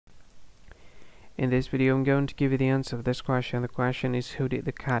In this video, I'm going to give you the answer of this question. The question is, who did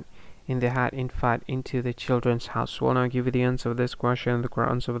the cat in the hat invite into the children's house? Well, I'll give you the answer of this question. The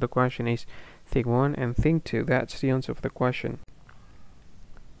correct answer of the question is thing 1 and thing 2. That's the answer of the question.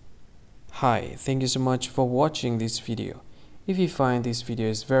 Hi, thank you so much for watching this video. If you find this video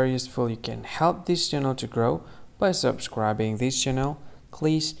is very useful, you can help this channel to grow by subscribing this channel.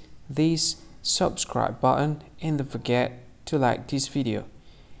 Please this subscribe button and don't forget to like this video.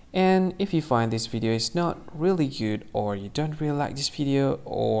 And if you find this video is not really good, or you don't really like this video,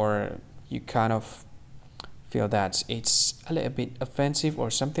 or you kind of feel that it's a little bit offensive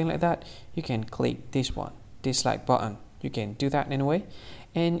or something like that, you can click this one, dislike button. You can do that anyway.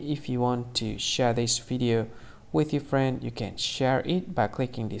 And if you want to share this video with your friend, you can share it by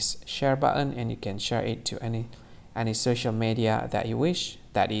clicking this share button, and you can share it to any social media that you wish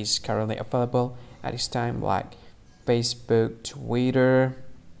that is currently available at this time, like Facebook, Twitter,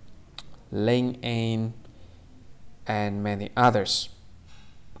 LinkedIn, and many others,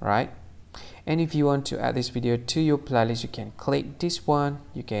 right? And if you want to add this video to your playlist, you can click this one.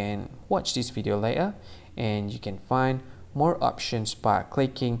 You can watch this video later, and you can find more options by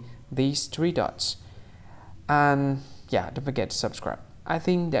clicking these 3 dots. And yeah, don't forget to subscribe. I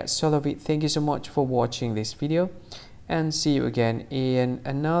think that's all of it. Thank you so much for watching this video, and see you again in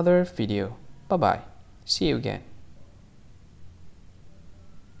another video. Bye bye. See you again.